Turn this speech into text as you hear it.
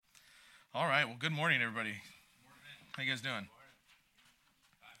All right. Well, good morning, everybody. How you guys doing?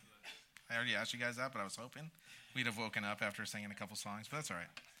 I already asked you guys that, but I was hoping we'd have woken up after singing a couple songs, but that's all right.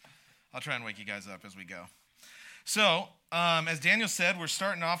 I'll try and wake you guys up as we go. So, as Daniel said, we're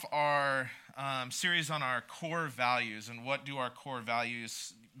starting off our series on our core values and what do our core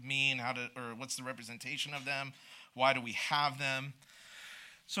values mean, or what's the representation of them, why do we have them.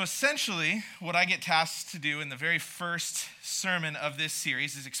 So essentially, what I get tasked to do in the very first sermon of this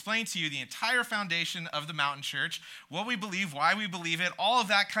series is explain to you the entire foundation of the Mountain Church, what we believe, why we believe it, all of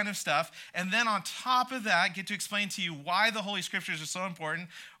that kind of stuff. And then on top of that, get to explain to you why the Holy Scriptures are so important,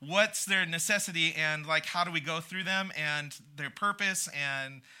 what's their necessity, and like how do we go through them, and their purpose,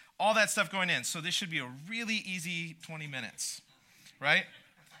 and all that stuff going in. So this should be a really easy 20 minutes, right?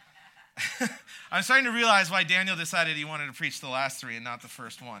 I'm starting to realize why Daniel decided he wanted to preach the last three and not the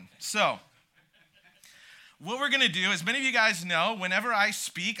first one. So, what we're going to do, as many of you guys know, whenever I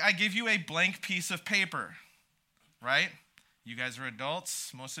speak, I give you a blank piece of paper, right? You guys are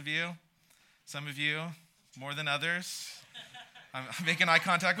adults, most of you. Some of you, more than others. I'm making eye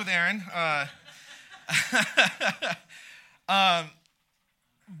contact with Aaron.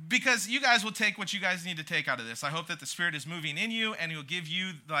 Because you guys will take what you guys need to take out of this. I hope that the Spirit is moving in you and He'll give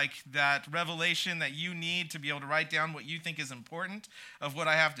you like that revelation that you need to be able to write down what you think is important of what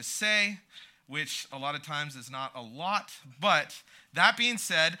I have to say, which a lot of times is not a lot. But that being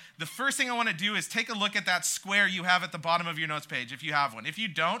said, the first thing I want to do is take a look at that square you have at the bottom of your notes page, if you have one. If you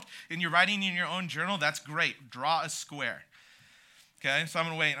don't, and you're writing in your own journal, that's great. Draw a square. Okay, so I'm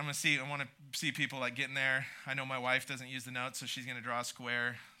going to wait. I want to see people like getting there. I know my wife doesn't use the notes, so she's going to draw a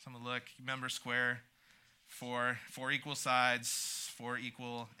square. So I'm going to look. Remember square, four equal sides, 4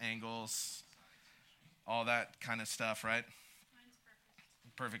 equal angles, all that kind of stuff, right? Mine's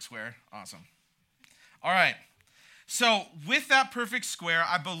perfect. Perfect square. Awesome. All right. So with that perfect square,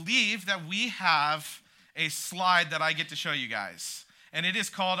 I believe that we have a slide that I get to show you guys. And it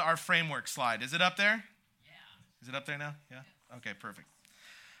is called our framework slide. Is it up there? Yeah. Is it up there now? Yeah? Okay, perfect.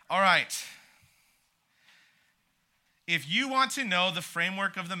 All right. If you want to know the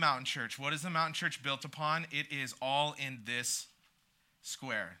framework of the Mountain Church, what is the Mountain Church built upon? It is all in this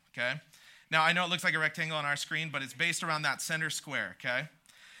square, okay? Now, I know it looks like a rectangle on our screen, but it's based around that center square, okay?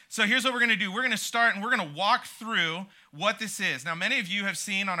 So here's what we're going to do. We're going to start, and we're going to walk through what this is. Now, many of you have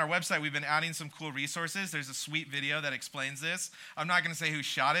seen on our website, we've been adding some cool resources. There's a sweet video that explains this. I'm not going to say who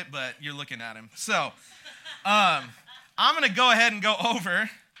shot it, but you're looking at him. So, I'm going to go ahead and go over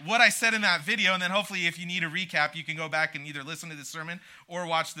what I said in that video, and then hopefully if you need a recap, you can go back and either listen to the sermon or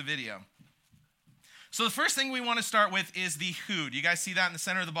watch the video. So the first thing we want to start with is the who. Do you guys see that in the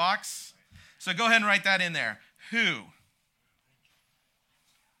center of the box? So go ahead and write that in there. Who?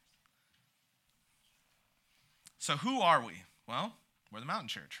 So who are we? Well, we're the Mountain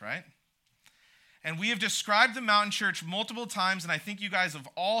Church, right? And we have described the Mountain Church multiple times, and I think you guys have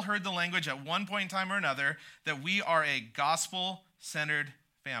all heard the language at one point in time or another, that we are a gospel-centered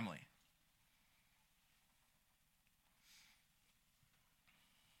family.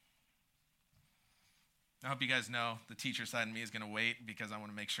 I hope you guys know the teacher side of me is going to wait because I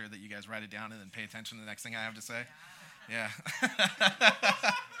want to make sure that you guys write it down and then pay attention to the next thing I have to say. Yeah.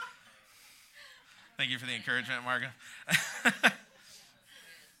 Thank you for the encouragement, Marga.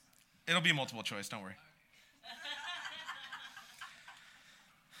 It'll be multiple choice, don't worry.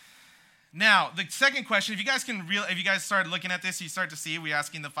 Now, the second question, if you guys started looking at this, you start to see we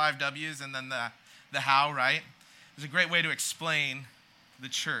asking the 5 W's and then the how, right? It's a great way to explain the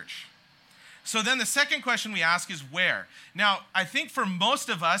church. So then the second question we ask is where. Now, I think for most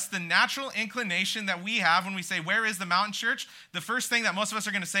of us, the natural inclination that we have when we say, where is the Mountain Church? The first thing that most of us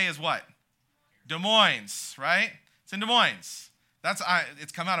are going to say is what? Des Moines, right? It's in Des Moines.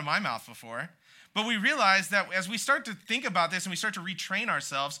 It's come out of my mouth before. But we realize that as we start to think about this and we start to retrain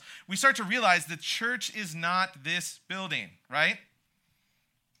ourselves, we start to realize the church is not this building, right?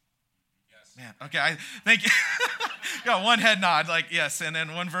 Yes. Man, okay, thank you. Got one head nod, like yes, and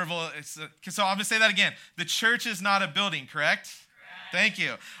then one verbal. So I'm going to say that again. The church is not a building, correct? Thank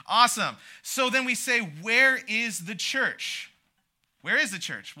you. Awesome. So then we say, where is the church? Where is the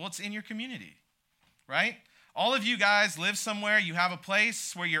church? Well, it's in your community, right? All of you guys live somewhere. You have a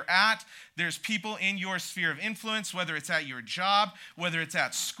place where you're at. There's people in your sphere of influence, whether it's at your job, whether it's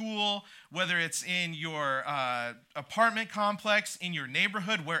at school, whether it's in your apartment complex, in your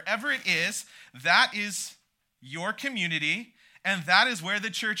neighborhood, wherever it is, that is your community, and that is where the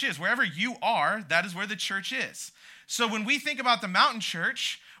church is. Wherever you are, that is where the church is. So when we think about the Mountain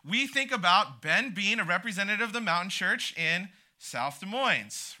Church, we think about Ben being a representative of the Mountain Church in South Des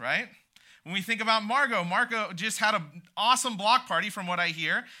Moines, right? When we think about Margot just had an awesome block party from what I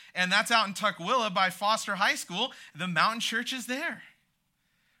hear, and that's out in Tukwila by Foster High School. The Mountain Church is there,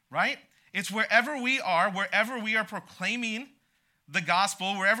 right? It's wherever we are proclaiming the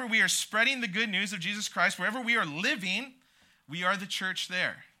gospel, wherever we are spreading the good news of Jesus Christ, wherever we are living, we are the church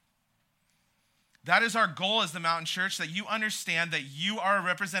there. That is our goal as the Mountain Church, that you understand that you are a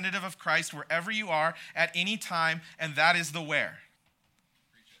representative of Christ wherever you are at any time, and that is the where.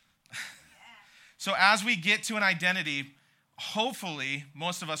 So as we get to an identity, hopefully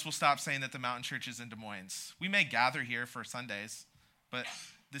most of us will stop saying that the Mountain Church is in Des Moines. We may gather here for Sundays, but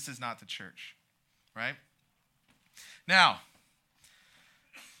this is not the church, right? Now,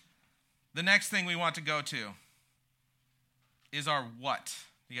 the next thing we want to go to is our what.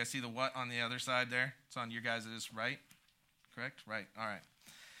 You guys see the what on the other side there? It's on your guys' right, correct? Right, all right.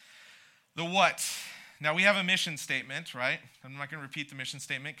 The what. Now, we have a mission statement, right? I'm not going to repeat the mission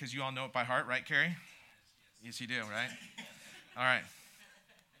statement because you all know it by heart, right, Carrie? Yes, you do, right? All right.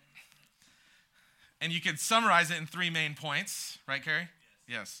 And you could summarize it in 3 main points, right, Carrie?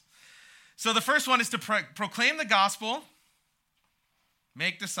 Yes. So the first one is to proclaim the gospel,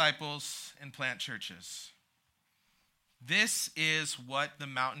 make disciples, and plant churches. This is what the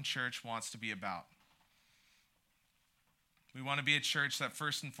Mountain Church wants to be about. We want to be a church that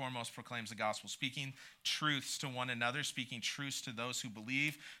first and foremost proclaims the gospel, speaking truths to one another, speaking truths to those who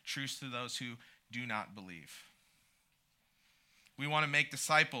believe, truths to those who do not believe. We want to make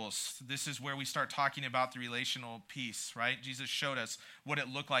disciples. This is where we start talking about the relational piece, right? Jesus showed us what it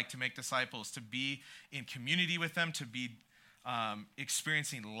looked like to make disciples, to be in community with them, to be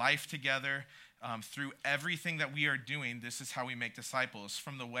experiencing life together. Through everything that we are doing, this is how we make disciples.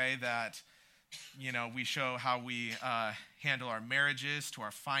 From the way that we show how we handle our marriages, to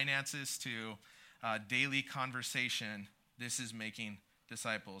our finances, to daily conversation. This is making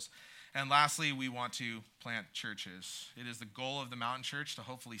disciples. And lastly, we want to plant churches. It is the goal of the Mountain Church to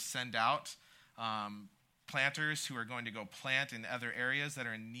hopefully send out planters who are going to go plant in other areas that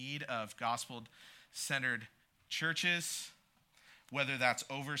are in need of gospel-centered churches, whether that's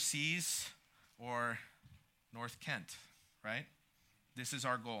overseas or North Kent, right? This is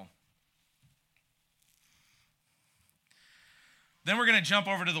our goal. Then we're going to jump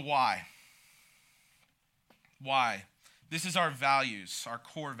over to the why. Why? This is our values, our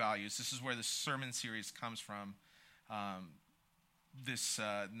core values. This is where the sermon series comes from this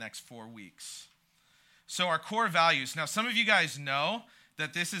next 4 weeks. So our core values. Now, some of you guys know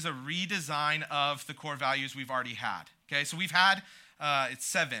that this is a redesign of the core values we've already had. Okay, so we've had, it's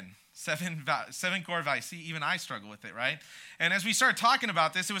seven core values. See, even I struggle with it, right? And as we started talking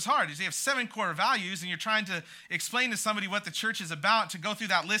about this, it was hard. You have 7 core values, and you're trying to explain to somebody what the church is about. To go through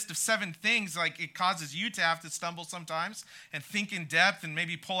that list of 7 things, like, it causes you to have to stumble sometimes and think in depth and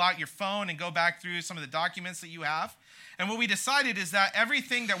maybe pull out your phone and go back through some of the documents that you have. And what we decided is that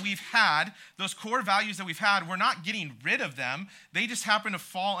everything that we've had, those core values that we've had, we're not getting rid of them. They just happen to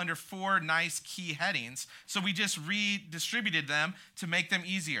fall under 4 nice key headings. So we just redistributed them to make them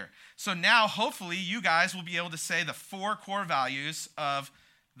easier. So now, hopefully, you guys will be able to say the 4 core values of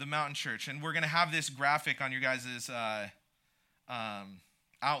the Mountain Church. And we're going to have this graphic on your guys'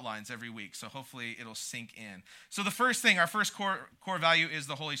 outlines every week. So hopefully it'll sink in. So the first thing, our first core value is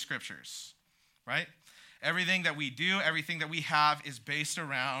the Holy Scriptures, right? Everything that we do, everything that we have is based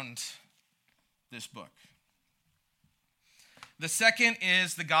around this book. The second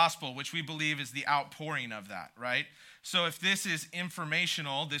is the gospel, which we believe is the outpouring of that, right? So if this is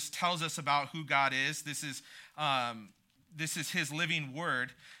informational, this tells us about who God is. This is his living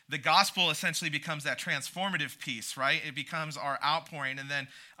word. The gospel essentially becomes that transformative piece, right? It becomes our outpouring. And then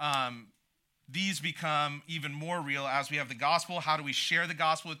these become even more real as we have the gospel. How do we share the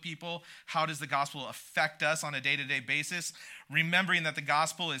gospel with people? How does the gospel affect us on a day-to-day basis? Remembering that the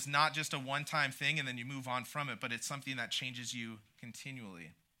gospel is not just a one-time thing and then you move on from it, but it's something that changes you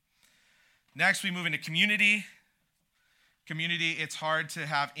continually. Next, we move into community. Community, it's hard to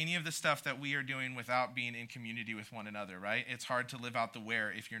have any of the stuff that we are doing without being in community with one another, right? It's hard to live out the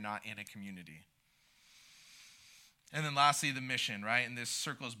where if you're not in a community. And then lastly, the mission, right? And this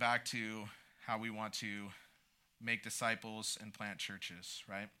circles back to how we want to make disciples and plant churches,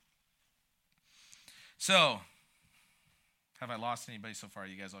 right? So, have I lost anybody so far?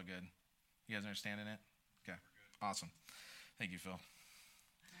 You guys all good? You guys understanding it? Okay, awesome. Thank you, Phil.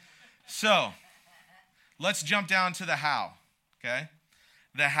 So, let's jump down to the how, okay?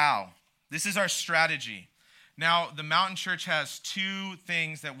 The how. This is our strategy. Now, the Mountain Church has 2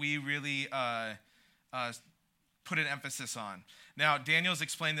 things that we really put an emphasis on. Now, Daniel's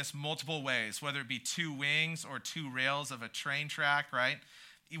explained this multiple ways, whether it be 2 wings or 2 rails of a train track, right?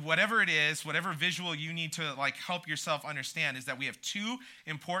 whatever it is, whatever visual you need to like help yourself understand, is that we have two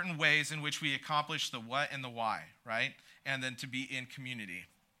important ways in which we accomplish the what and the why, right? And then to be in community.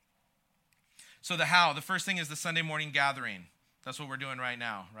 So the how, the first thing is the Sunday morning gathering. That's what we're doing right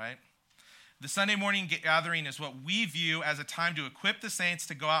now, right? The Sunday morning gathering is what we view as a time to equip the saints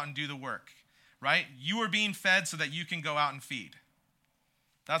to go out and do the work, right? You are being fed so that you can go out and feed.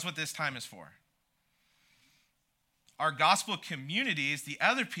 That's what this time is for. Our gospel communities, the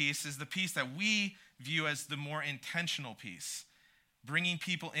other piece, is the piece that we view as the more intentional piece. Bringing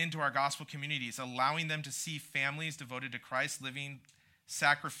people into our gospel communities, allowing them to see families devoted to Christ living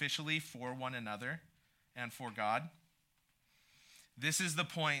sacrificially for one another and for God. This is the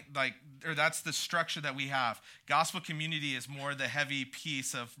point, that's the structure that we have. Gospel community is more the heavy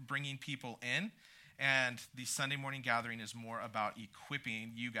piece of bringing people in, and the Sunday morning gathering is more about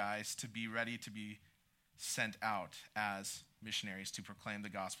equipping you guys to be ready to be sent out as missionaries to proclaim the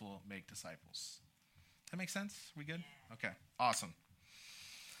gospel, make disciples. That make sense? We good? Okay, awesome.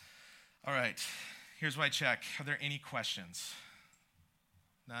 All right, here's what I check. Are there any questions?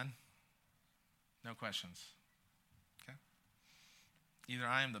 None? No questions. Okay. Either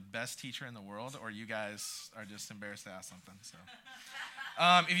I am the best teacher in the world or you guys are just embarrassed to ask something. So,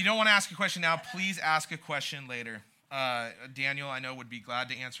 if you don't want to ask a question now, please ask a question later. Daniel, I know, would be glad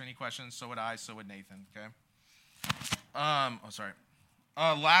to answer any questions. So would I. So would Nathan. Okay.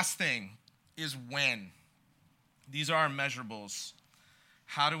 Last thing is when. These are our measurables.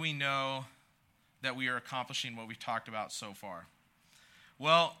 How do we know that we are accomplishing what we've talked about so far?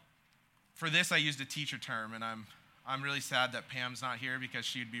 Well, for this I used a teacher term, and I'm really sad that Pam's not here because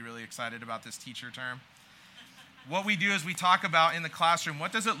she'd be really excited about this teacher term. What we do is we talk about in the classroom,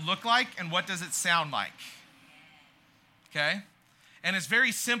 what does it look like and what does it sound like? Okay? And it's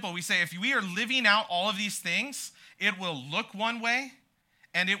very simple. We say if we are living out all of these things, it will look one way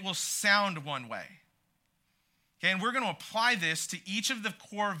and it will sound one way. Okay, and we're going to apply this to each of the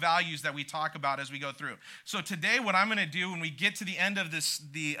core values that we talk about as we go through. So today what I'm going to do when we get to the end of this,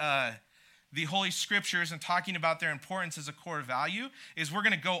 the Holy Scriptures and talking about their importance as a core value, is we're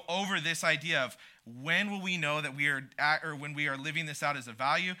going to go over this idea of when will we know that we are when we are living this out as a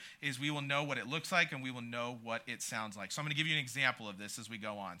value, is we will know what it looks like and we will know what it sounds like. So I'm going to give you an example of this as we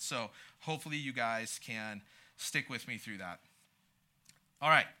go on. So hopefully you guys can stick with me through that. All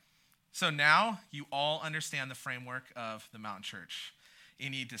right. So now you all understand the framework of the Mountain Church.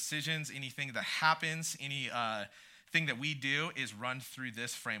 Any decisions, anything that happens, any thing that we do is run through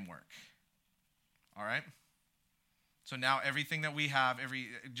this framework. All right? So now everything that we have,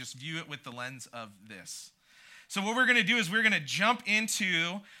 just view it with the lens of this. So what we're going to do is we're going to jump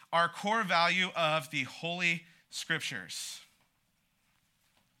into our core value of the Holy Scriptures.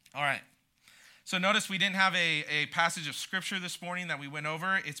 All right. So notice we didn't have a passage of Scripture this morning that we went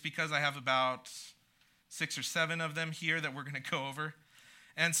over. It's because I have about 6 or 7 of them here that we're going to go over.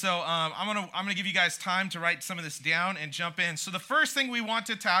 And so I'm gonna give you guys time to write some of this down and jump in. So the first thing we want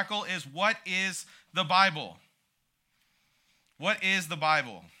to tackle is, what is the Bible? What is the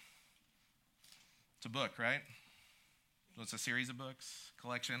Bible? It's a book, right? So it's a series of books,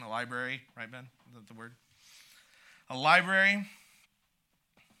 collection, a library, right, Ben? Is that the word? A library.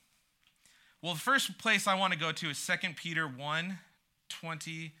 Well, the first place I want to go to is 2 Peter 1,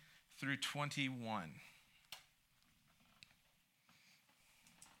 20 through 21.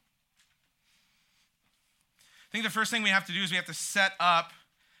 I think the first thing we have to do is we have to set up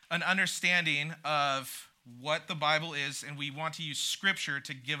an understanding of what the Bible is, and we want to use Scripture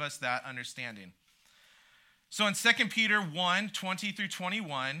to give us that understanding. So in 2 Peter 1, 20 through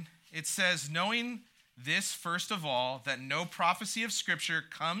 21, it says, knowing this, first of all, that no prophecy of Scripture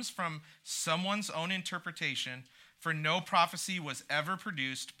comes from someone's own interpretation, for no prophecy was ever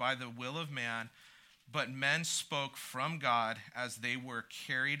produced by the will of man, but men spoke from God as they were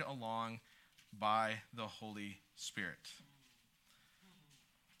carried along by the Holy Spirit.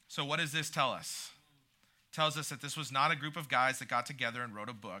 So what does this tell us? It tells us that this was not a group of guys that got together and wrote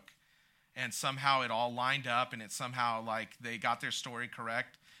a book, and somehow it all lined up and it somehow like they got their story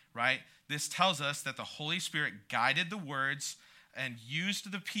correct, right? This tells us that the Holy Spirit guided the words and used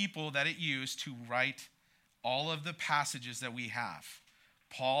the people that it used to write all of the passages that we have.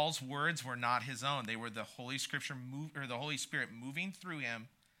 Paul's words were not his own. They were the Holy Scripture the Holy Spirit moving through him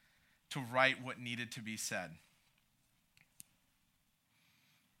to write what needed to be said.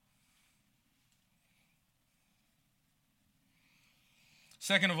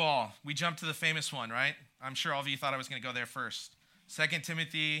 Second of all, we jump to the famous one, right? I'm sure all of you thought I was going to go there first. 2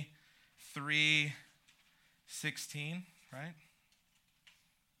 Timothy 3:16, right?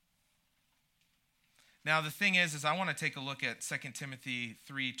 Now, the thing is I want to take a look at 2 Timothy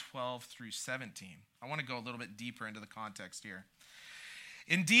 3:12 through 17. I want to go a little bit deeper into the context here.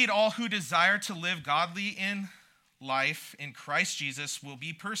 Indeed, all who desire to live godly in life in Christ Jesus will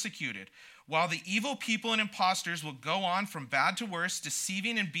be persecuted, while the evil people and impostors will go on from bad to worse,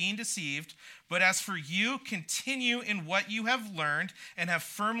 deceiving and being deceived. But as for you, continue in what you have learned and have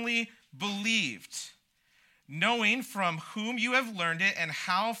firmly believed, knowing from whom you have learned it and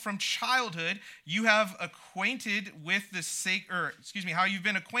how from childhood you have acquainted with how you've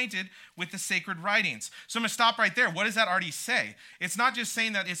been acquainted with the sacred writings. So I'm going to stop right there. What does that already say? It's not just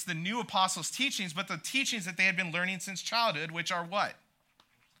saying that it's the new apostles' teachings, but the teachings that they had been learning since childhood, which are what?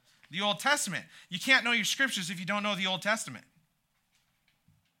 The Old Testament. You can't know your scriptures if you don't know the Old Testament.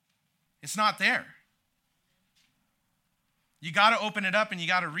 It's not there. You got to open it up and you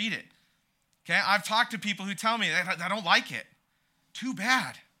got to read it. Okay, I've talked to people who tell me that I don't like it. Too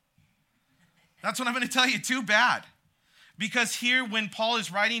bad. That's what I'm going to tell you, too bad. Because here, when Paul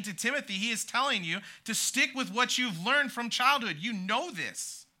is writing to Timothy, he is telling you to stick with what you've learned from childhood. You know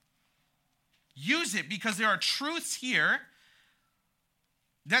this. Use it, because there are truths here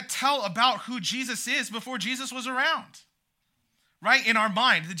that tell about who Jesus is before Jesus was around. Right? In our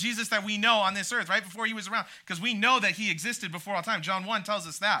mind, the Jesus that we know on this earth, right before he was around. Because we know that he existed before all time. John 1 tells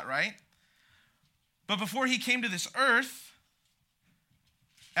us that, right? But before he came to this earth,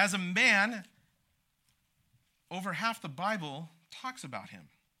 as a man, over half the Bible talks about him.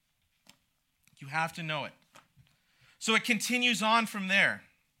 You have to know it. So it continues on from there.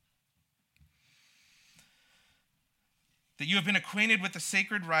 That you have been acquainted with the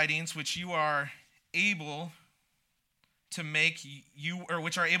sacred writings, which are able to make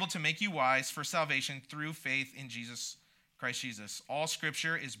you wise for salvation through faith in Christ Jesus. All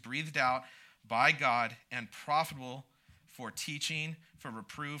Scripture is breathed out by God and profitable for teaching, for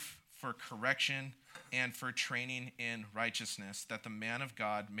reproof, for correction, and for training in righteousness, that the man of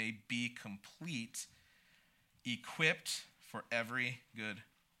God may be complete, equipped for every good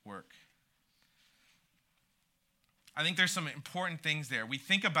work. I think there's some important things there. We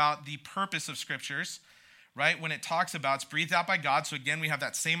think about the purpose of Scriptures, right? When it talks about it's breathed out by God. So again, we have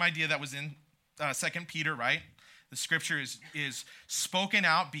that same idea that was in 2 Peter, right? The Scripture is spoken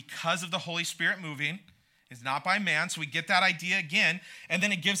out because of the Holy Spirit moving. It's not by man. So we get that idea again. And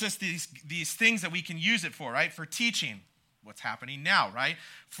then it gives us these things that we can use it for, right? For teaching, what's happening now, right?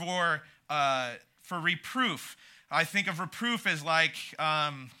 For reproof. I think of reproof as like...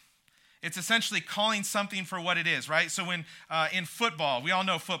 it's essentially calling something for what it is, right? So when in football, we all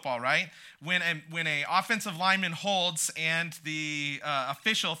know football, right? When a offensive lineman holds and the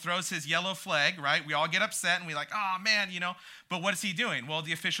official throws his yellow flag, right? We all get upset and we're like, oh man, But what is he doing? Well,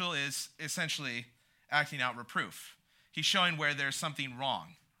 the official is essentially acting out reproof. He's showing where there's something wrong,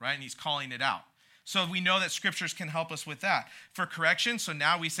 right? And he's calling it out. So we know that scriptures can help us with that. For correction, so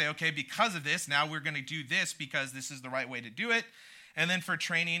now we say, okay, because of this, now we're going to do this because this is the right way to do it. And then for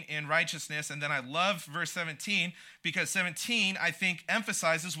training in righteousness. And then I love verse 17 because 17, I think,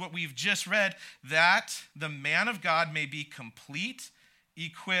 emphasizes what we've just read, that the man of God may be complete,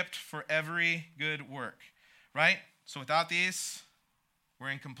 equipped for every good work, right? So without these, we're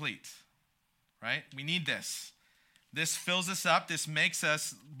incomplete, right? We need this. This fills us up. This makes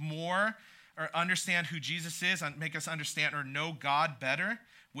us more or understand who Jesus is, and make us understand or know God better,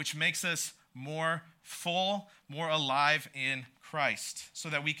 which makes us more full, more alive in Christ, so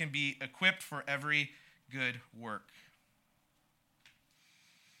that we can be equipped for every good work.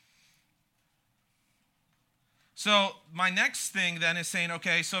 So my next thing then is saying,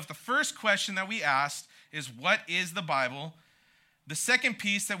 okay, so if the first question that we asked is what is the Bible, the second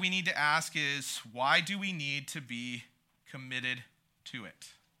piece that we need to ask is why do we need to be committed to it?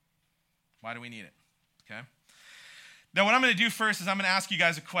 Why do we need it? Okay. Now what I'm going to do first is I'm going to ask you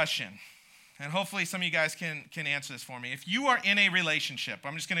guys a question. And hopefully some of you guys can answer this for me. If you are in a relationship,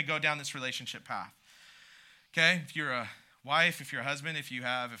 I'm just going to go down this relationship path. Okay? If you're a wife, if you're a husband, if you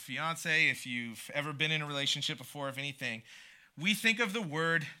have a fiance, if you've ever been in a relationship before, if anything, we think of the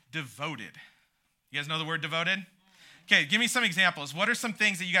word devoted. You guys know the word devoted? Okay, give me some examples. What are some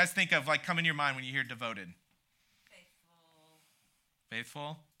things that you guys think of, like, come in your mind when you hear devoted?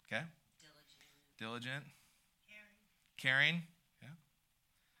 Faithful. Okay. Diligent. Caring. Yeah.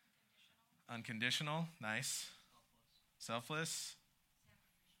 Unconditional. Nice. Selfless.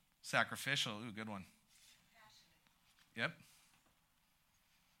 Sacrificial. Ooh, good one. Yep.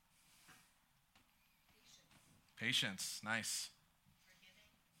 Patience. Nice.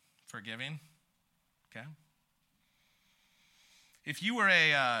 Forgiving. Okay. If you were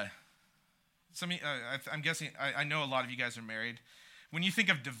I'm guessing, I know a lot of you guys are married. when you think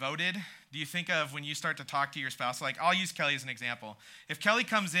of devoted, do you think of when you start to talk to your spouse? Like, I'll use Kelly as an example. If Kelly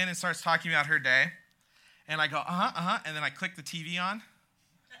comes in and starts talking about her day, and I go, and then I click the TV on,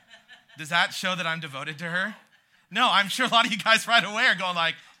 does that show that I'm devoted to her? No, I'm sure a lot of you guys right away are going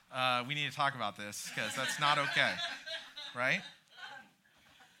like, we need to talk about this because that's not okay, right?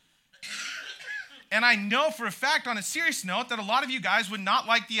 And I know for a fact, on a serious note, that a lot of you guys would not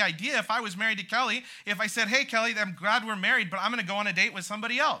like the idea if I was married to Kelly, if I said, hey, Kelly, I'm glad we're married, but I'm going to go on a date with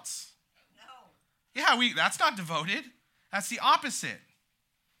somebody else. No. Yeah, that's not devoted. That's the opposite.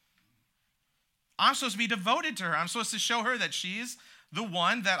 I'm supposed to be devoted to her. I'm supposed to show her that she's the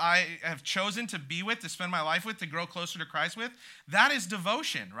one that I have chosen to be with, to spend my life with, to grow closer to Christ with. That is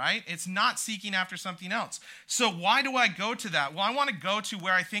devotion, right? It's not seeking after something else. So why do I go to that? Well, I want to go to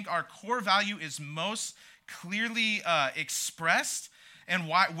where I think our core value is most clearly expressed and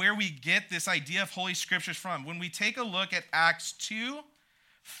where we get this idea of Holy Scriptures from. When we take a look at Acts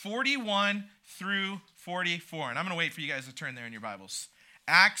 2:41 through 44. And I'm going to wait for you guys to turn there in your Bibles.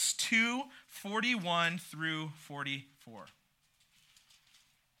 Acts 2:41 through 44.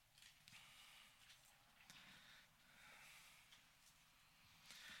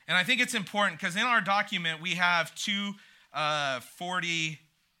 And I think it's important because in our document we have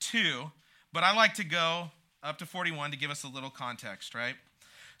 2:42, but I like to go up to 41 to give us a little context, right?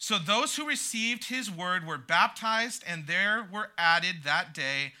 So those who received his word were baptized, and there were added that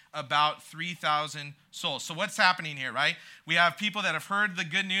day about 3,000 souls. So what's happening here, right? We have people that have heard the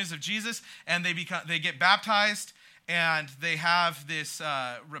good news of Jesus, and they get baptized, and they have this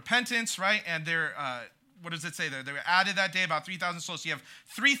repentance, right? And they're what does it say there? They were added that day about 3,000 souls. So you have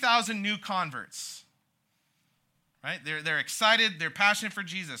 3,000 new converts, right? They're excited. They're passionate for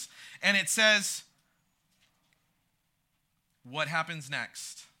Jesus. And it says, what happens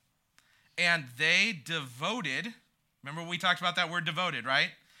next? And they devoted, remember we talked about that word devoted, right?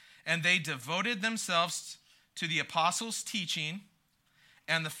 And they devoted themselves to the apostles' teaching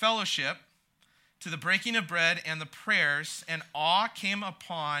and the fellowship, to the breaking of bread and the prayers, and awe came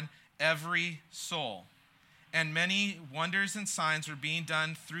upon every soul. And many wonders and signs were being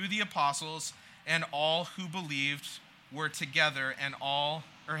done through the apostles, and all who believed were together and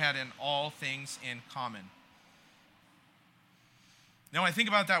had all things in common. Now, when I think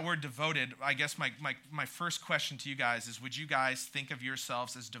about that word devoted, I guess my first question to you guys is, would you guys think of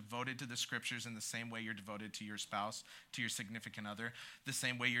yourselves as devoted to the Scriptures in the same way you're devoted to your spouse, to your significant other, the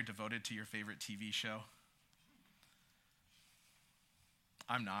same way you're devoted to your favorite TV show?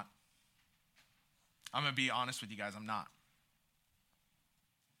 I'm not. I'm going to be honest with you guys, I'm not.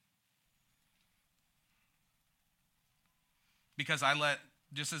 Because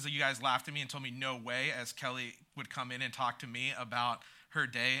just as you guys laughed at me and told me no way, as Kelly would come in and talk to me about her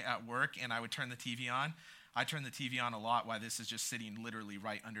day at work and I would turn the TV on, I turn the TV on a lot while this is just sitting literally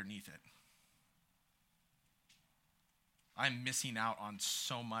right underneath it. I'm missing out on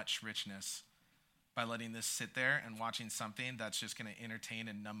so much richness by letting this sit there and watching something that's just going to entertain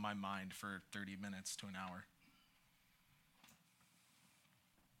and numb my mind for 30 minutes to an hour.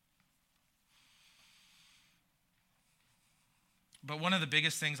 But one of the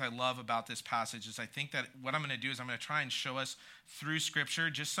biggest things I love about this passage is I think that what I'm going to do is I'm going to try and show us through Scripture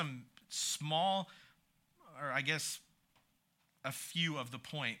just some small, or I guess a few of the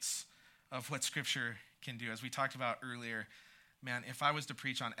points of what Scripture can do. As we talked about earlier, man, if I was to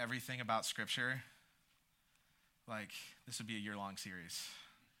preach on everything about Scripture, this would be a year-long series,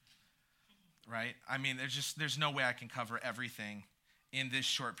 right? I mean, there's no way I can cover everything in this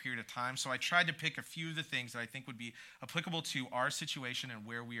short period of time. So I tried to pick a few of the things that I think would be applicable to our situation and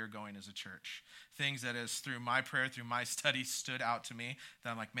where we are going as a church. Things that as through my prayer, through my study stood out to me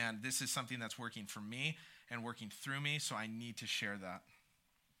that I'm like, man, this is something that's working for me and working through me, so I need to share that.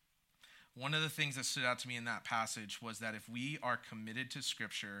 One of the things that stood out to me in that passage was that if we are committed to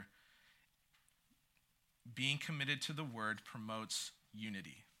Scripture, being committed to the Word promotes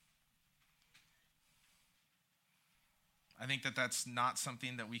unity. I think that that's not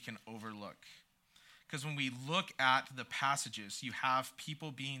something that we can overlook. Because when we look at the passages, you have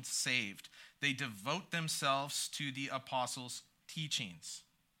people being saved. They devote themselves to the apostles' teachings.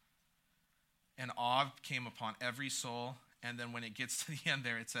 And awe came upon every soul. And then when it gets to the end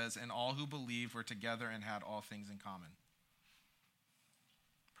there, it says, and all who believed were together and had all things in common.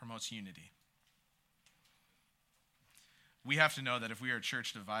 Promotes unity. We have to know that if we are a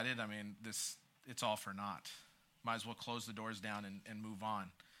church divided, it's all for naught. Might as well close the doors down and move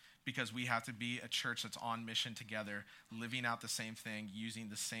on. Because we have to be a church that's on mission together, living out the same thing, using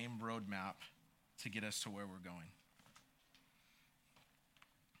the same roadmap to get us to where we're going.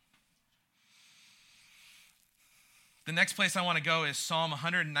 The next place I want to go is Psalm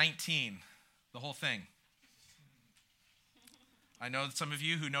 119, the whole thing. I know some of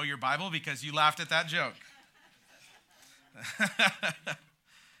you who know your Bible because you laughed at that joke.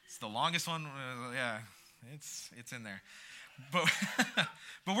 It's the longest one. Yeah, it's in there. But,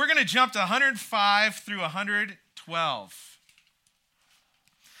 but we're going to jump to 105 through 112.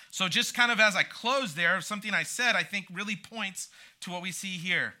 So just kind of as I close there, something I said I think really points to what we see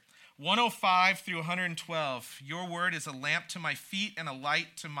here. 105 through 112. Your word is a lamp to my feet and a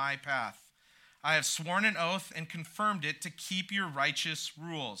light to my path. I have sworn an oath and confirmed it to keep your righteous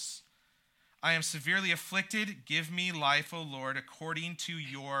rules. I am severely afflicted. Give me life, O Lord, according to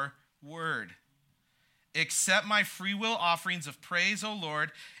your word. Accept my free will offerings of praise, O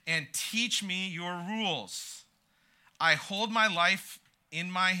Lord, and teach me your rules. I hold my life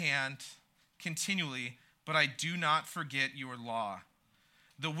in my hand continually, but I do not forget your law.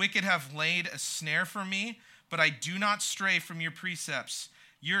 The wicked have laid a snare for me, but I do not stray from your precepts.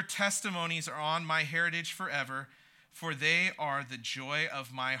 Your testimonies are on my heritage forever, for they are the joy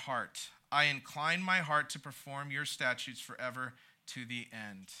of my heart. I incline my heart to perform your statutes forever to the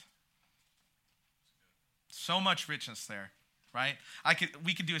end. So much richness there, right?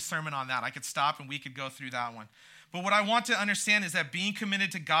 We could do a sermon on that. I could stop and we could go through that one. But what I want to understand is that being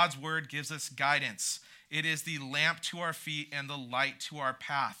committed to God's word gives us guidance. It is the lamp to our feet and the light to our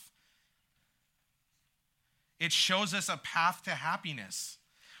path. It shows us a path to happiness.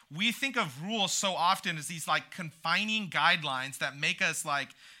 We think of rules so often as these like confining guidelines that make us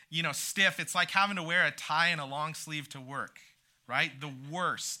stiff. It's like having to wear a tie and a long sleeve to work, right? The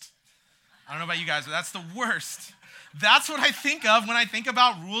worst. I don't know about you guys, but that's the worst. That's what I think of when I think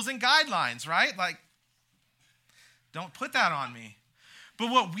about rules and guidelines, right? Like, don't put that on me. But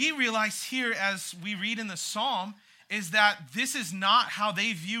what we realize here as we read in the Psalm is that this is not how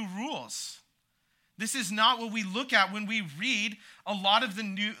they view rules. This is not what we look at when we read a lot of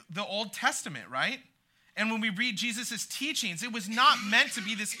the Old Testament, right? And when we read Jesus' teachings, it was not meant to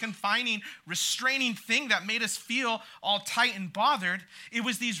be this confining, restraining thing that made us feel all tight and bothered. It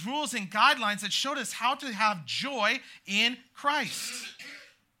was these rules and guidelines that showed us how to have joy in Christ.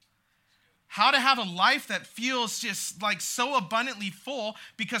 How to have a life that feels just like so abundantly full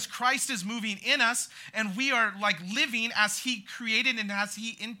because Christ is moving in us and we are like living as he created and as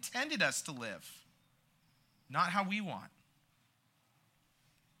he intended us to live. Not how we want.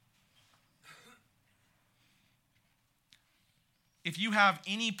 If you have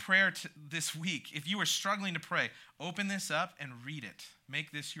any prayer this week, if you are struggling to pray, open this up and read it.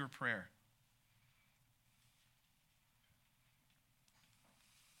 Make this your prayer.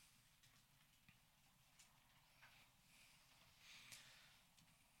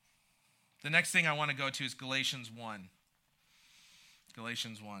 The next thing I want to go to is Galatians 1.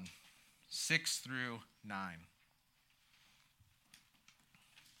 Galatians 1, 6 through 9.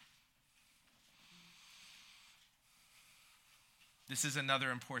 This is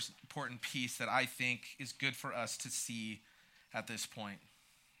another important piece that I think is good for us to see at this point.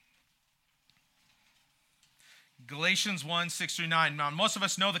 Galatians 1, 6 through 9. Now, most of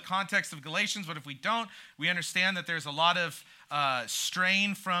us know the context of Galatians, but if we don't, we understand that there's a lot of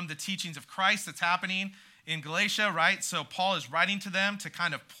strain from the teachings of Christ that's happening in Galatia, right? So Paul is writing to them to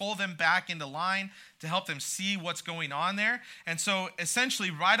kind of pull them back into line, to help them see what's going on there. And so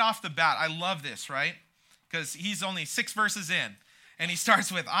essentially, right off the bat, I love this, right? Because he's only 6 verses in. And he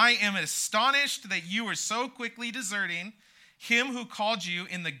starts with, I am astonished that you are so quickly deserting him who called you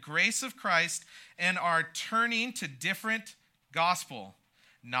in the grace of Christ and are turning to different gospel.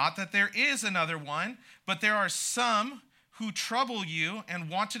 Not that there is another one, but there are some who trouble you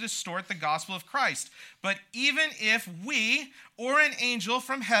and want to distort the gospel of Christ. But even if we or an angel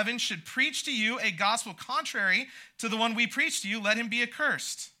from heaven should preach to you a gospel contrary to the one we preach to you, let him be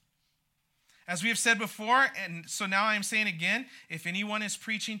accursed. As we have said before, and so now I am saying again, if anyone is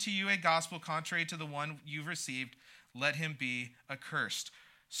preaching to you a gospel contrary to the one you've received, let him be accursed.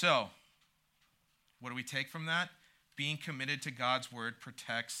 So, what do we take from that? Being committed to God's word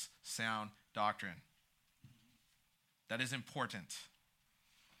protects sound doctrine. That is important.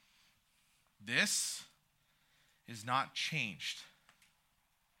 This is not changed.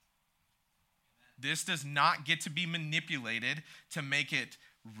 This does not get to be manipulated to make it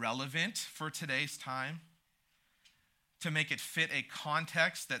relevant for today's time, to make it fit a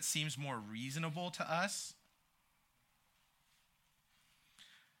context that seems more reasonable to us.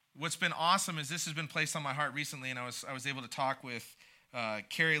 What's been awesome is this has been placed on my heart recently, and I was able to talk with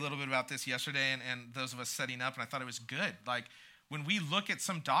Carrie a little bit about this yesterday, and those of us setting up, and I thought it was good. Like, when we look at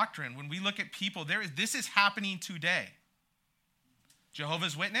some doctrine, when we look at people, this is happening today.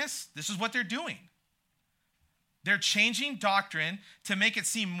 Jehovah's Witness, this is what they're doing. They're changing doctrine to make it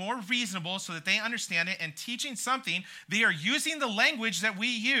seem more reasonable so that they understand it and teaching something. They are using the language that we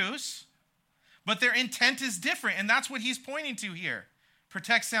use, but their intent is different. And that's what he's pointing to here.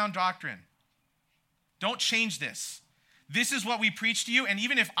 Protect sound doctrine. Don't change this. This is what we preach to you. And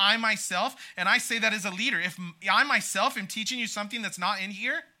even if I myself, and I say that as a leader, if I myself am teaching you something that's not in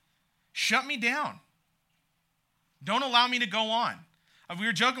here, shut me down. Don't allow me to go on. We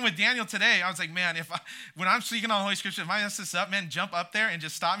were joking with Daniel today. I was like, man, when I'm speaking on Holy Scripture, if I mess this up, man, jump up there and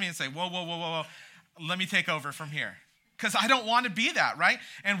just stop me and say, whoa. Let me take over from here. Because I don't want to be that, right?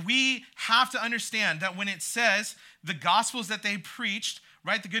 And we have to understand that when it says the gospels that they preached,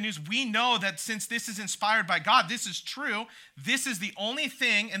 right, the good news, we know that since this is inspired by God, this is true. This is the only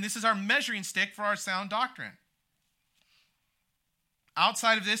thing, and this is our measuring stick for our sound doctrine.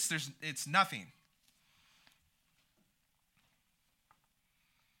 Outside of this, it's nothing.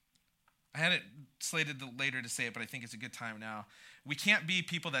 I had it slated later to say it, but I think it's a good time now. We can't be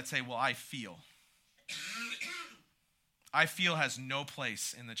people that say, well, I feel. I feel has no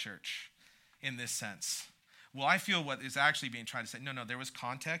place in the church in this sense. Well, I feel what is actually being tried to say, no, there was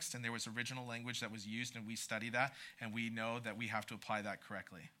context and there was original language that was used, and we study that, and we know that we have to apply that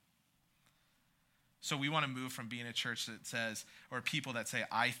correctly. So we want to move from being a church that says, or people that say,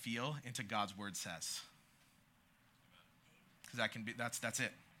 I feel, into God's word says. Because that can be, that's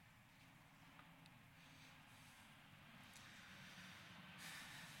it.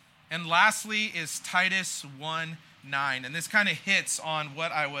 And lastly is Titus 1:9. And this kind of hits on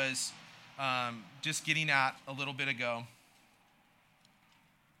what I was just getting at a little bit ago.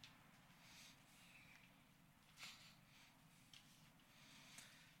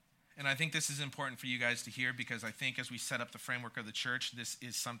 And I think this is important for you guys to hear, because I think as we set up the framework of the church, this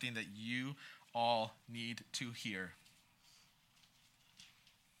is something that you all need to hear.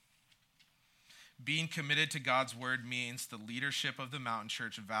 Being committed to God's word means the leadership of the Mountain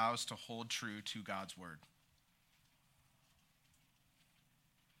Church vows to hold true to God's word.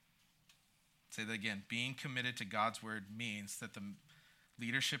 Say that again. Being committed to God's word means that the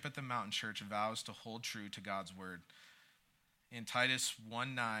leadership at the Mountain Church vows to hold true to God's word. In Titus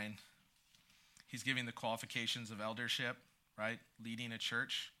 1:9, he's giving the qualifications of eldership, right? Leading a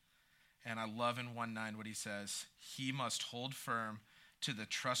church. And I love in 1:9 what he says. He must hold firm to the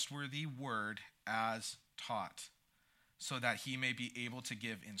trustworthy word as taught, so that he may be able to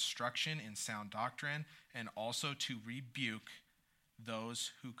give instruction in sound doctrine and also to rebuke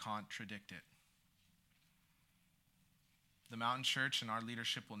those who contradict it. The Mountain Church and our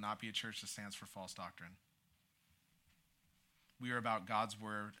leadership will not be a church that stands for false doctrine. We are about God's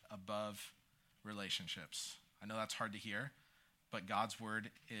word above relationships. I know that's hard to hear, but God's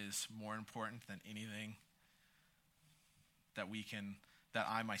word is more important than anything that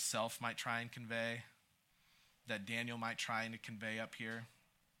I myself might try and convey, that Daniel might try and convey up here.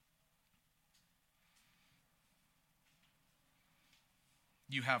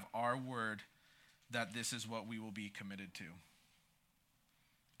 You have our word that this is what we will be committed to.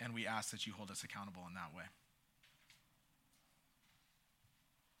 And we ask that you hold us accountable in that way.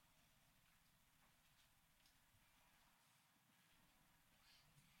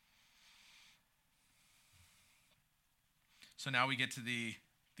 So now we get to the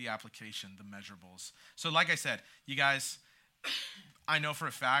application, the measurables. So like I said, you guys, I know for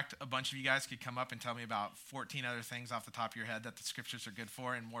a fact a bunch of you guys could come up and tell me about 14 other things off the top of your head that the scriptures are good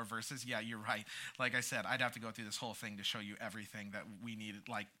for and more verses. Yeah, you're right. Like I said, I'd have to go through this whole thing to show you everything that we need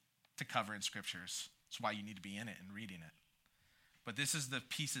to cover in scriptures. That's why you need to be in it and reading it. But this is the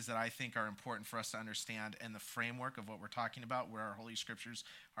pieces that I think are important for us to understand, and the framework of what we're talking about, where our Holy Scriptures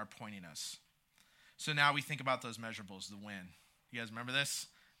are pointing us. So now we think about those measurables, the win. You guys remember this?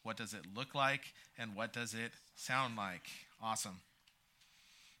 What does it look like, and what does it sound like? Awesome.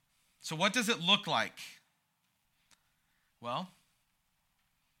 So what does it look like? Well,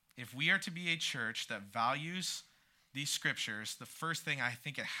 if we are to be a church that values these scriptures, the first thing I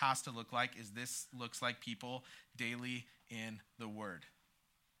think it has to look like is this looks like people daily in the word.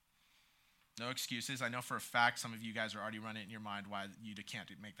 No excuses. I know for a fact some of you guys are already running it in your mind why you can't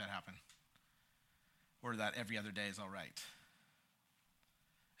make that happen. Or that every other day is all right.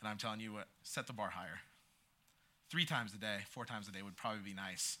 And I'm telling you what, set the bar higher. 3 times a day, 4 times a day would probably be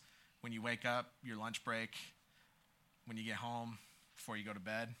nice. When you wake up, your lunch break, when you get home, before you go to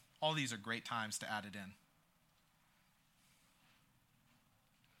bed. All these are great times to add it in.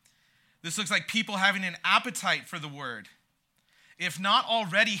 This looks like people having an appetite for the word. If not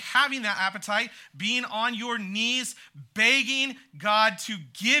already having that appetite, being on your knees, begging God to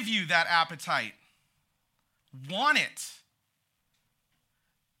give you that appetite. Want it.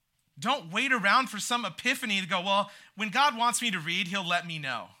 Don't wait around for some epiphany to go, well, when God wants me to read, he'll let me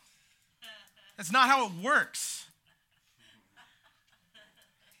know. That's not how it works.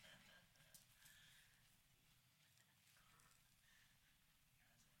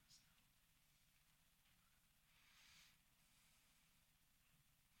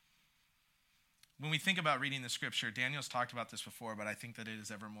 When we think about reading the scripture, Daniel's talked about this before, but I think that it is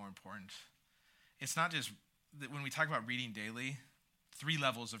ever more important. It's not just that when we talk about reading daily, 3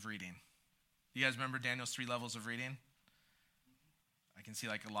 levels of reading. You guys remember Daniel's 3 levels of reading? I can see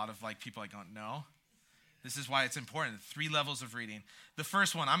like a lot of like people like don't know. This is why it's important. 3 levels of reading. The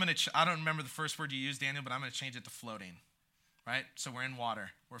first one, I don't remember the first word you used, Daniel, but I'm going to change it to floating. Right? So we're in water.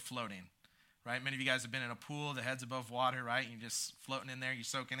 We're floating. Right? Many of you guys have been in a pool, the head's above water, right? You're just floating in there, you're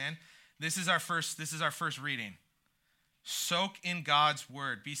soaking in. This is our first reading. Soak in God's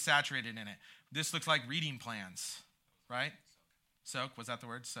word. Be saturated in it. This looks like reading plans, right? Soak, was that the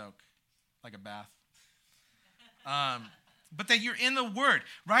word? Soak, like a bath. But that you're in the word,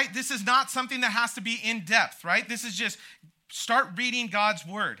 right? This is not something that has to be in depth, right? This is just start reading God's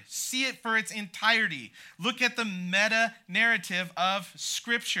word. See it for its entirety. Look at the meta narrative of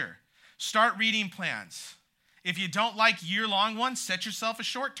Scripture. Start reading plans. If you don't like year-long ones, set yourself a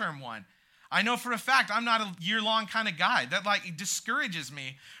short-term one. I know for a fact I'm not a year-long kind of guy. That like discourages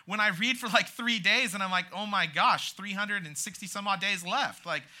me when I read for like 3 days and I'm like, oh my gosh, 360 some odd days left.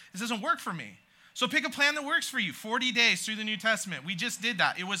 Like, this doesn't work for me. So pick a plan that works for you. 40 days through the New Testament. We just did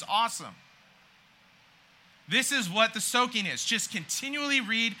that. It was awesome. This is what the soaking is. Just continually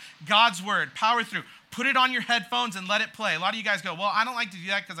read God's word. Power through. Put it on your headphones and let it play. A lot of you guys go, well, I don't like to do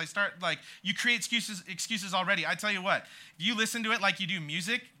that because I start like, you create excuses already. I tell you what, if you listen to it like you do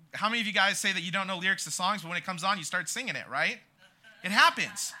music, how many of you guys say that you don't know lyrics to songs, but when it comes on, you start singing it, right? It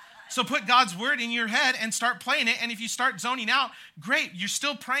happens. So put God's word in your head and start playing it. And if you start zoning out, great. You're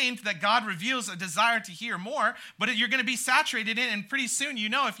still praying that God reveals a desire to hear more, but you're going to be saturated in it. And pretty soon, you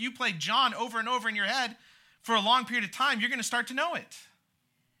know, if you play John over and over in your head for a long period of time, you're going to start to know it.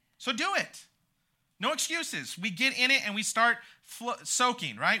 So do it. No excuses. We get in it and we start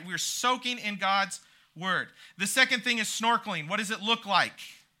soaking, right? We're soaking in God's word. The second thing is snorkeling. What does it look like?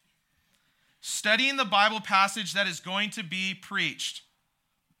 Studying the Bible passage that is going to be preached.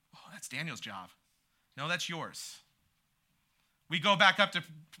 Oh, that's Daniel's job. No, that's yours. We go back up to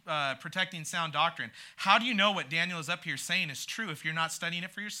protecting sound doctrine. How do you know what Daniel is up here saying is true if you're not studying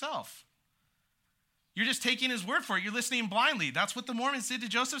it for yourself? You're just taking his word for it. You're listening blindly. That's what the Mormons did to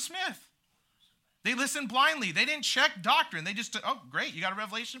Joseph Smith. They listened blindly. They didn't check doctrine. They just, oh, great, you got a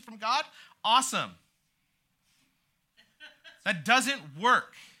revelation from God? Awesome. That doesn't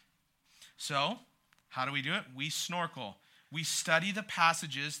work. So, how do we do it? We snorkel. We study the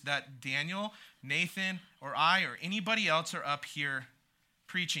passages that Daniel, Nathan, or I, or anybody else are up here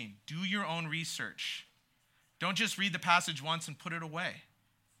preaching. Do your own research. Don't just read the passage once and put it away.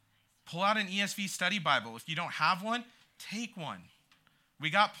 Pull out an ESV study Bible. If you don't have one, take one.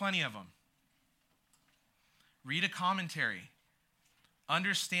 We got plenty of them. Read a commentary.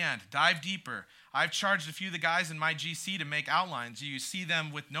 Understand. Dive deeper. I've charged a few of the guys in my GC to make outlines. You see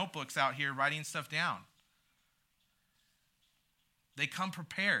them with notebooks out here writing stuff down. They come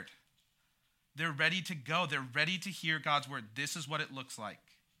prepared. They're ready to go. They're ready to hear God's word. This is what it looks like.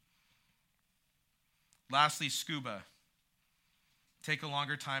 Lastly, scuba. Take a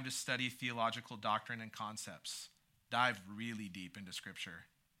longer time to study theological doctrine and concepts. Dive really deep into Scripture.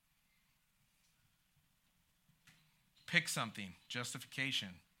 Pick something. Justification,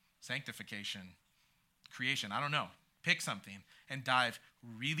 sanctification, creation. I don't know. Pick something and dive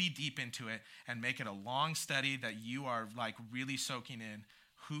really deep into it and make it a long study that you are like really soaking in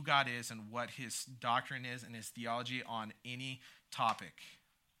who God is and what his doctrine is and his theology on any topic.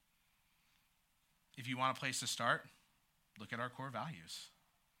 If you want a place to start, look at our core values.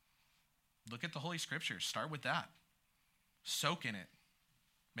 Look at the Holy Scriptures. Start with that. Soak in it.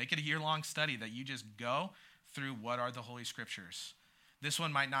 Make it a year-long study that you just go through what are the Holy Scriptures. This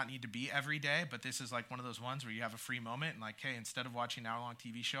one might not need to be every day, but this is like one of those ones where you have a free moment and like, hey, instead of watching an hour-long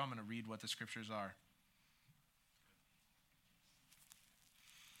TV show, I'm going to read what the Scriptures are.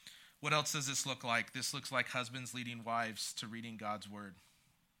 What else does this look like? This looks like husbands leading wives to reading God's word.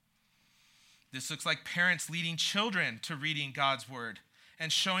 This looks like parents leading children to reading God's word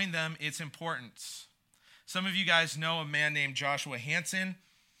and showing them its importance. Some of you guys know a man named Joshua Hansen.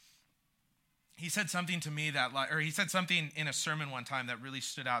 He said something to me he said something in a sermon one time that really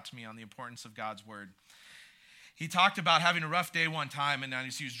stood out to me on the importance of God's word. He talked about having a rough day one time, and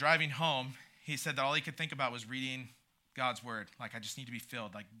as he was driving home, he said that all he could think about was reading God's word. Like, I just need to be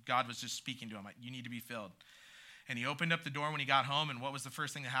filled. Like, God was just speaking to him. Like, you need to be filled. And he opened up the door when he got home, and what was the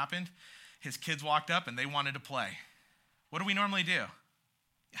first thing that happened? His kids walked up, and they wanted to play. What do we normally do?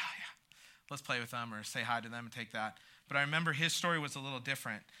 Yeah, let's play with them or say hi to them and take that. But I remember his story was a little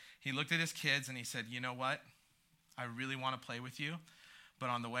different. He looked at his kids, and he said, you know what? I really want to play with you. But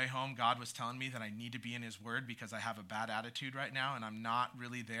on the way home, God was telling me that I need to be in his word because I have a bad attitude right now, and I'm not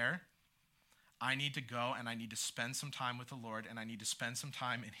really there. I need to go, and I need to spend some time with the Lord, and I need to spend some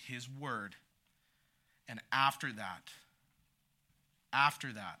time in his word. And after that,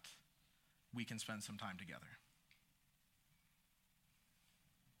 we can spend some time together.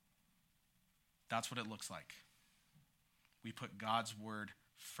 That's what it looks like. We put God's word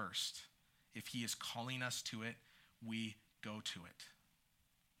first. If he is calling us to it, we go to it.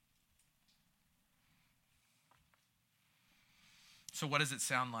 So what does it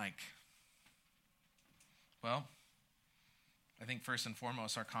sound like? Well, I think first and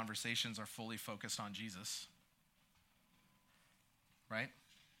foremost, our conversations are fully focused on Jesus. Right?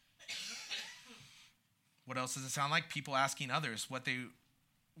 What else does it sound like? People asking others what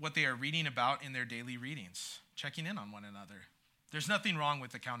they are reading about in their daily readings, checking in on one another. There's nothing wrong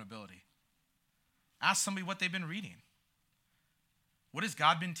with accountability. Ask somebody what they've been reading. What has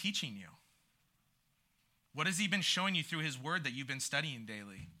God been teaching you? What has he been showing you through his word that you've been studying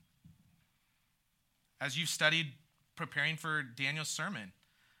daily? As you've studied preparing for Daniel's sermon,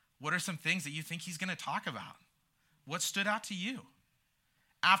 what are some things that you think he's going to talk about? What stood out to you?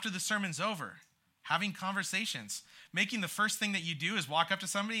 After the sermon's over, having conversations, making the first thing that you do is walk up to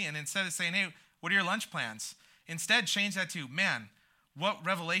somebody and instead of saying, hey, what are your lunch plans? Instead, change that to, man, what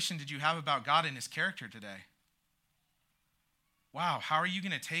revelation did you have about God and his character today? Wow, how are you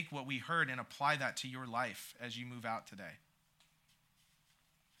going to take what we heard and apply that to your life as you move out today?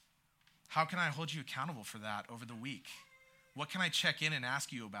 How can I hold you accountable for that over the week? What can I check in and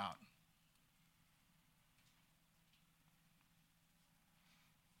ask you about?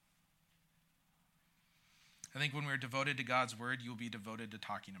 I think when we're devoted to God's word, you'll be devoted to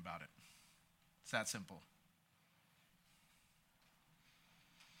talking about it. It's that simple.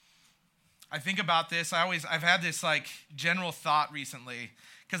 I think about this. I've had this like general thought recently,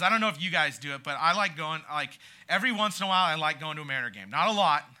 because I don't know if you guys do it, but I like going, like every once in a while, I like going to a Mariner game. Not a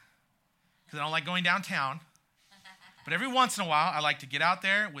lot, because I don't like going downtown. But every once in a while, I like to get out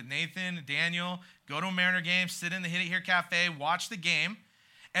there with Nathan, Daniel, go to a Mariner game, sit in the Hit It Here Cafe, watch the game.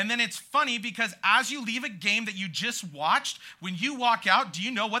 And then it's funny because as you leave a game that you just watched, when you walk out, do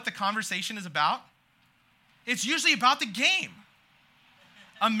you know what the conversation is about? It's usually about the game.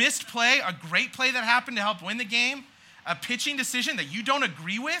 A missed play, a great play that happened to help win the game, a pitching decision that you don't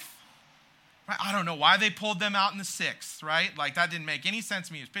agree with. Right? I don't know why they pulled them out in the sixth, right? Like that didn't make any sense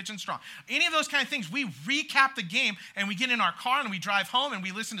to me. He was pitching strong. Any of those kind of things, we recap the game and we get in our car and we drive home and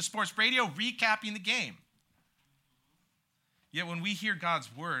we listen to sports radio recapping the game. Yet when we hear God's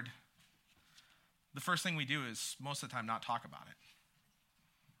word, the first thing we do is most of the time not talk about it.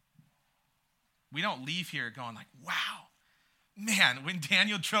 We don't leave here going like, wow, man, when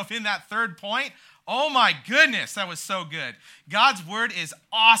Daniel drove in that third point, oh my goodness, that was so good. God's word is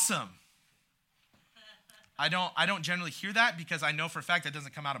awesome. I don't generally hear that because I know for a fact that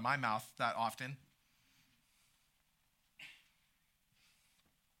doesn't come out of my mouth that often.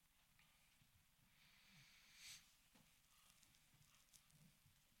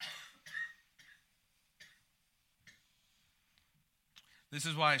 This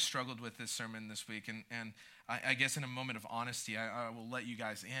is why I struggled with this sermon this week, and I guess in a moment of honesty, I will let you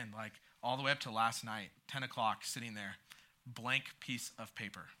guys in, like all the way up to last night, 10 o'clock, sitting there, blank piece of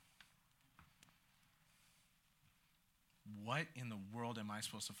paper. What in the world am I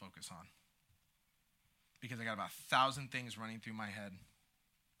supposed to focus on? Because I got about 1,000 things running through my head.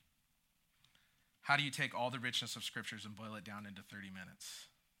 How do you take all the richness of scriptures and boil it down into 30 minutes?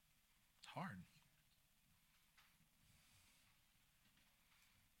 It's hard.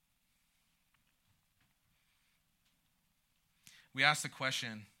 We ask the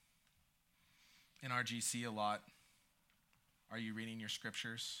question in RGC a lot, are you reading your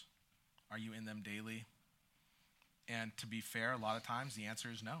scriptures? Are you in them daily? And to be fair, a lot of times the answer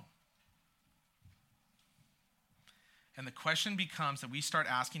is no. And the question becomes that we start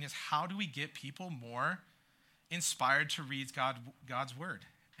asking is, how do we get people more inspired to read God's word?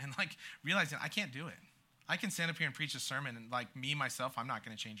 And like realizing I can't do it. I can stand up here and preach a sermon and like me, myself, I'm not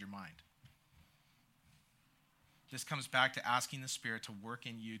going to change your mind. This comes back to asking the Spirit to work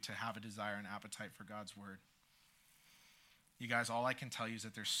in you to have a desire and appetite for God's word. You guys, all I can tell you is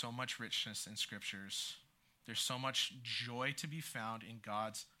that there's so much richness in scriptures. There's so much joy to be found in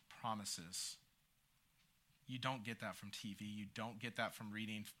God's promises. You don't get that from TV. You don't get that from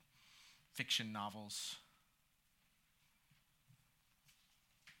reading fiction novels.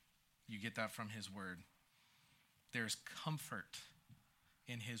 get that from his word. There's comfort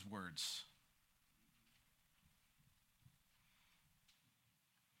in his words.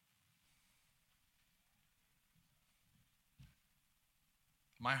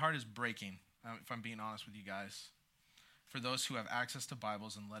 My heart is breaking, if I'm being honest with you guys, for those who have access to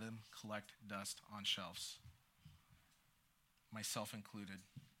Bibles and let them collect dust on shelves, myself included.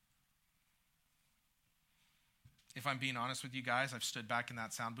 If I'm being honest with you guys, I've stood back in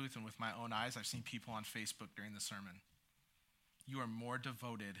that sound booth and with my own eyes, I've seen people on Facebook during the sermon. You are more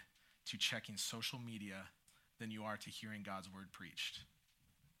devoted to checking social media than you are to hearing God's word preached.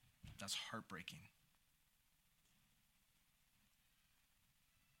 That's heartbreaking.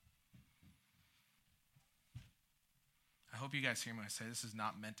 I hope you guys hear me when I say this is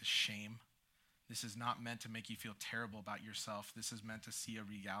not meant to shame. This is not meant to make you feel terrible about yourself. This is meant to see a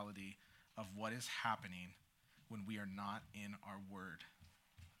reality of what is happening when we are not in our word.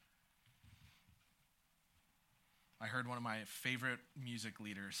 I heard one of my favorite music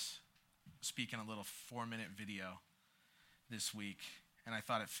leaders speak in a little 4-minute video this week, and I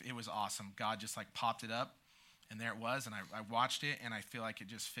thought it was awesome. God just like popped it up, and there it was, and I watched it, and I feel like it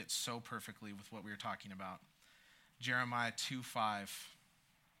just fits so perfectly with what we were talking about. Jeremiah 2:5.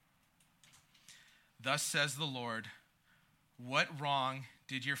 Thus says the Lord, what wrong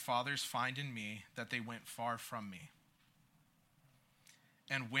did your fathers find in me that they went far from me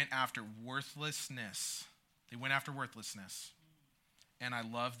and went after worthlessness? They went after worthlessness. And I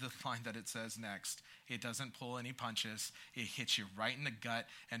love the line that it says next. It doesn't pull any punches. It hits you right in the gut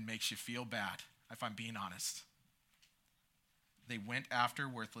and makes you feel bad, if I'm being honest. They went after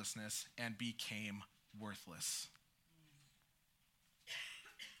worthlessness and became worthless.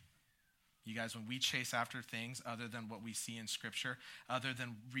 You guys, when we chase after things other than what we see in Scripture, other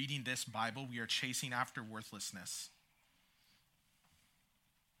than reading this Bible, we are chasing after worthlessness.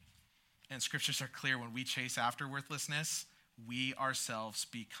 And Scriptures are clear. When we chase after worthlessness, we ourselves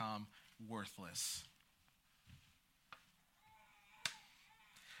become worthless.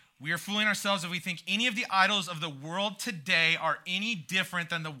 We are fooling ourselves if we think any of the idols of the world today are any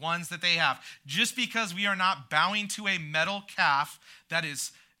different than the ones that they have. Just because we are not bowing to a metal calf that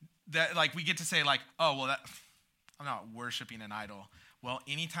like we get to say like, oh, well, I'm not worshiping an idol. Well,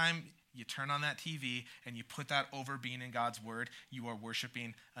 anytime you turn on that TV and you put that over being in God's word, you are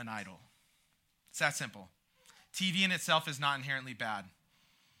worshiping an idol. It's that simple. TV in itself is not inherently bad.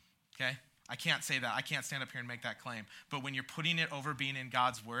 Okay? I can't say that. I can't stand up here and make that claim. But when you're putting it over being in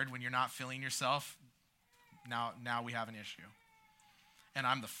God's word, when you're not filling yourself, now we have an issue. And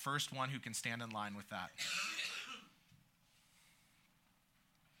I'm the first one who can stand in line with that.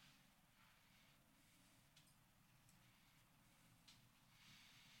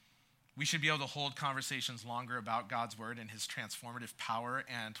 We should be able to hold conversations longer about God's word and his transformative power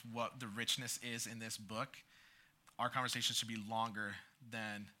and what the richness is in this book. Our conversations should be longer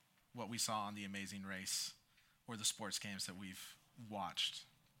than what we saw on The Amazing Race or the sports games that we've watched.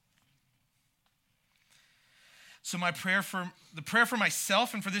 So the prayer for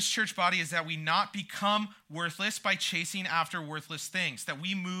myself and for this church body is that we not become worthless by chasing after worthless things, that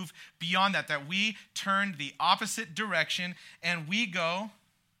we move beyond that we turn the opposite direction and we go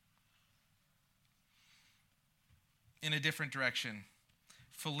in a different direction.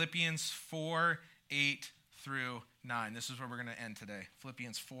 Philippians 4:8-9. This is where we're going to end today.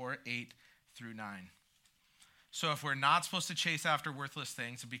 Philippians 4:8-9. So if we're not supposed to chase after worthless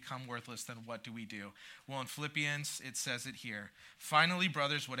things and become worthless, then what do we do? Well, in Philippians, it says it here. Finally,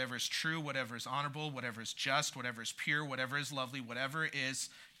 brothers, whatever is true, whatever is honorable, whatever is just, whatever is pure, whatever is lovely, whatever is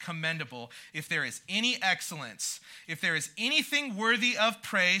commendable, if there is any excellence, if there is anything worthy of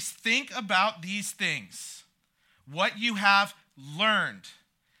praise, think about these things. What you have learned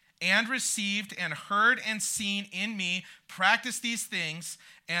and received and heard and seen in me, practice these things,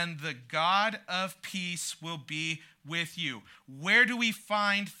 and the God of peace will be with you. Where do we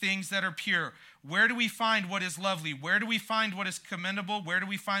find things that are pure? Where do we find what is lovely? Where do we find what is commendable? Where do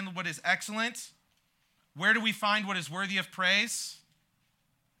we find what is excellent? Where do we find what is worthy of praise?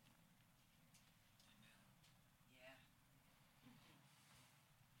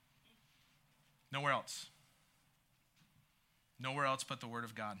 Nowhere else. Nowhere else but the Word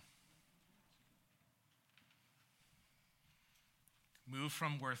of God. Move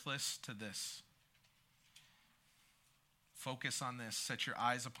from worthless to this. Focus on this. Set your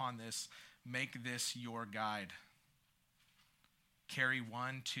eyes upon this. Make this your guide. Carry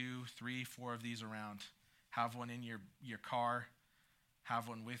 1, 2, 3, 4 of these around. Have one in your car. Have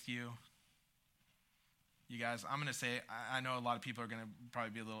one with you. You guys, I'm going to say, I know a lot of people are going to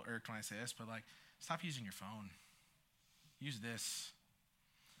probably be a little irked when I say this, but like, stop using your phone. Use this.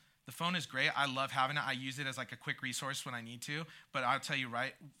 The phone is great. I love having it. I use it as like a quick resource when I need to. But I'll tell you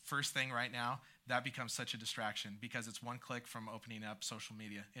first thing right now, that becomes such a distraction because it's one click from opening up social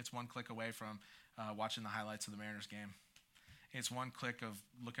media. It's one click away from watching the highlights of the Mariners game. It's one click of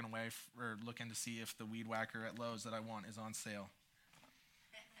looking away or looking to see if the weed whacker at Lowe's that I want is on sale.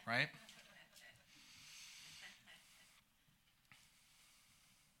 Right?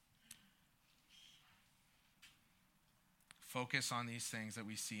 Focus on these things that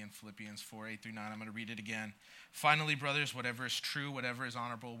we see in Philippians 4:8-9. I'm going to read it again. Finally, brothers, whatever is true, whatever is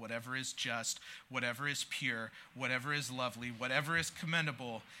honorable, whatever is just, whatever is pure, whatever is lovely, whatever is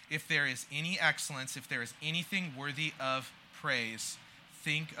commendable, if there is any excellence, if there is anything worthy of praise,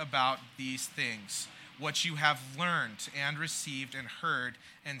 think about these things. What you have learned and received and heard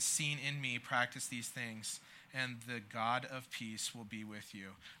and seen in me, practice these things, and the God of peace will be with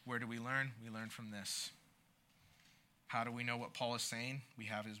you. Where do we learn? We learn from this. How do we know what Paul is saying? We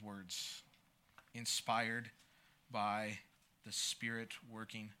have his words, inspired by the Spirit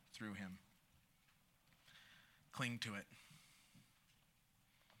working through him. Cling to it.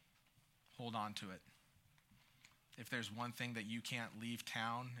 Hold on to it. If there's one thing that you can't leave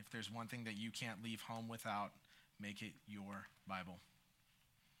town, if there's one thing that you can't leave home without, make it your Bible.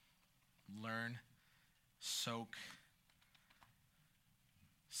 Learn, soak,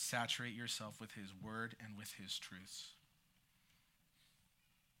 saturate yourself with his word and with his truths.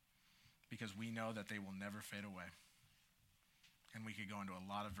 Because we know that they will never fade away. And we could go into a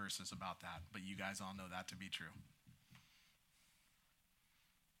lot of verses about that, but you guys all know that to be true.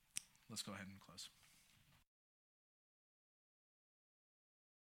 Let's go ahead and close.